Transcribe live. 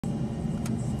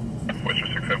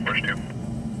Force 2.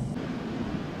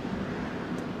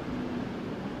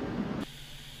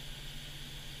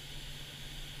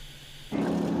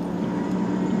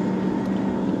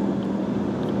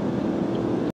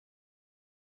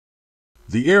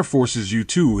 The Air Force's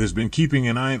U-2 has been keeping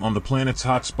an eye on the planet's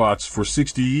hotspots for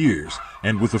 60 years,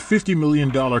 and with a $50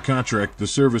 million contract the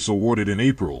service awarded in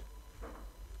April,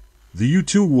 the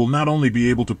U-2 will not only be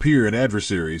able to peer at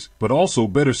adversaries, but also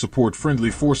better support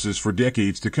friendly forces for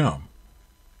decades to come.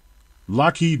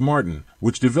 Lockheed Martin,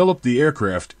 which developed the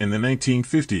aircraft in the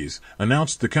 1950s,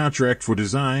 announced the contract for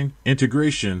design,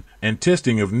 integration, and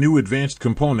testing of new advanced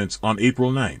components on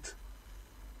April 9th.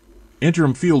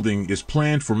 Interim fielding is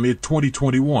planned for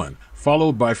mid-2021,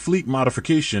 followed by fleet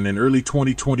modification in early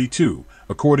 2022,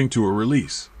 according to a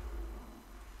release.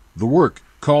 The work,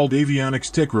 called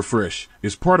Avionics Tech Refresh,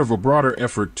 is part of a broader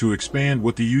effort to expand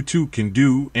what the U-2 can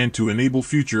do and to enable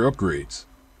future upgrades.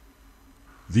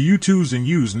 The U-2s in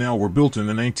use now were built in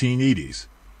the 1980s.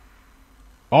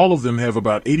 All of them have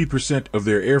about 80% of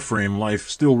their airframe life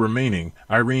still remaining,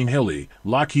 Irene Helly,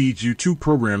 Lockheed's U-2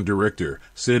 program director,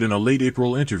 said in a late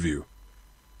April interview.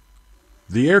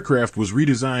 The aircraft was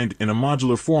redesigned in a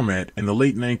modular format in the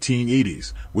late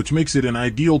 1980s, which makes it an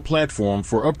ideal platform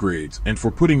for upgrades and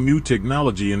for putting new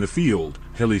technology in the field,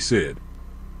 Helly said,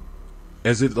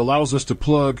 as it allows us to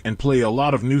plug and play a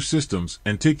lot of new systems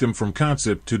and take them from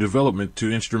concept to development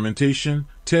to instrumentation,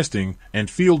 testing, and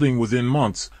fielding within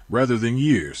months rather than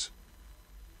years.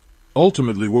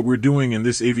 Ultimately, what we're doing in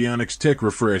this Avionics Tech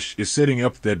Refresh is setting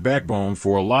up that backbone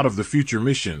for a lot of the future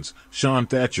missions, Sean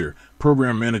Thatcher,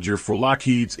 program manager for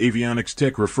Lockheed's Avionics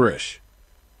Tech Refresh,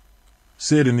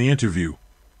 said in the interview.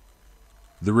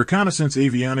 The Reconnaissance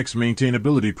Avionics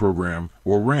Maintainability Program,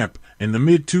 or RAMP, in the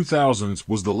mid-2000s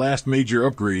was the last major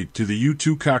upgrade to the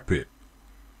U-2 cockpit.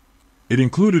 It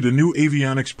included a new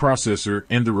avionics processor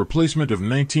and the replacement of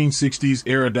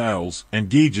 1960s-era dials and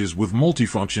gauges with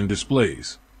multifunction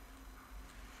displays.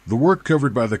 The work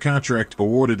covered by the contract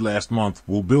awarded last month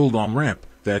will build on RAMP,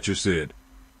 Thatcher said.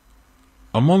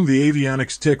 Among the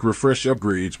Avionics Tech Refresh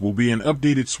upgrades will be an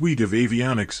updated suite of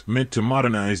avionics meant to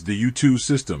modernize the U-2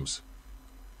 systems,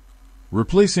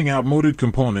 replacing outmoded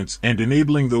components and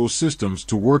enabling those systems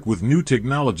to work with new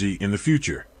technology in the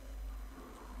future.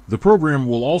 The program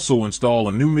will also install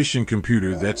a new mission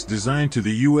computer that's designed to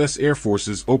the U.S. Air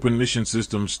Force's Open Mission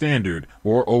System Standard,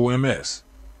 or OMS.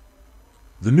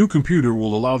 The new computer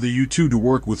will allow the U-2 to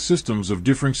work with systems of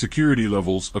differing security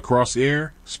levels across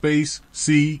air, space,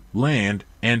 sea, land,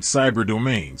 and cyber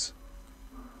domains.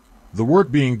 The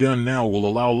work being done now will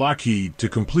allow Lockheed to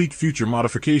complete future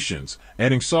modifications,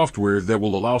 adding software that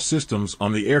will allow systems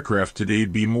on the aircraft today to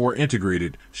be more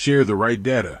integrated, share the right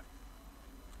data,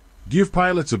 give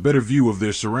pilots a better view of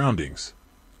their surroundings,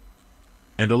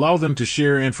 and allow them to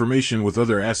share information with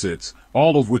other assets,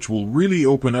 all of which will really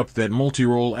open up that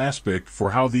multi-role aspect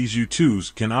for how these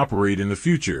U-2s can operate in the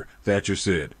future, Thatcher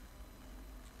said.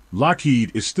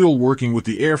 Lockheed is still working with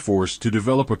the Air Force to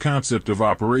develop a concept of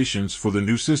operations for the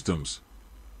new systems.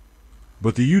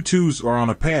 But the U-2s are on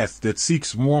a path that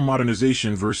seeks more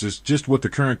modernization versus just what the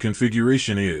current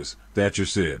configuration is, Thatcher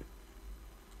said.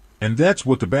 And that's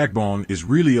what the backbone is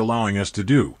really allowing us to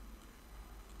do.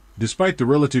 Despite the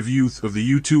relative youth of the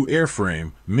U-2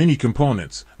 airframe, many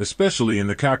components, especially in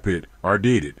the cockpit, are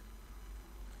dated.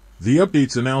 The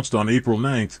updates announced on April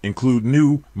 9th include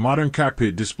new, modern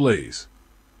cockpit displays.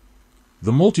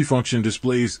 The multifunction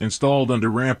displays installed under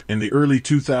RAMP in the early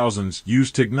 2000s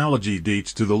use technology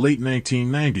dates to the late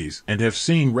 1990s and have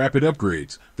seen rapid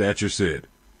upgrades, Thatcher said.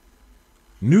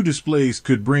 New displays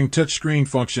could bring touchscreen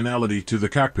functionality to the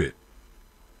cockpit.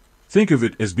 Think of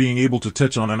it as being able to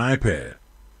touch on an iPad.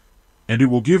 And it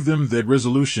will give them that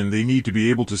resolution they need to be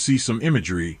able to see some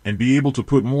imagery and be able to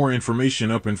put more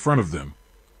information up in front of them,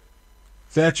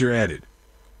 Thatcher added.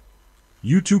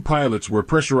 U-2 pilots wear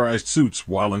pressurized suits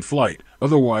while in flight,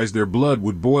 otherwise their blood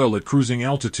would boil at cruising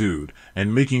altitude,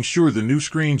 and making sure the new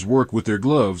screens work with their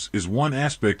gloves is one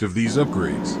aspect of these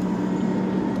upgrades.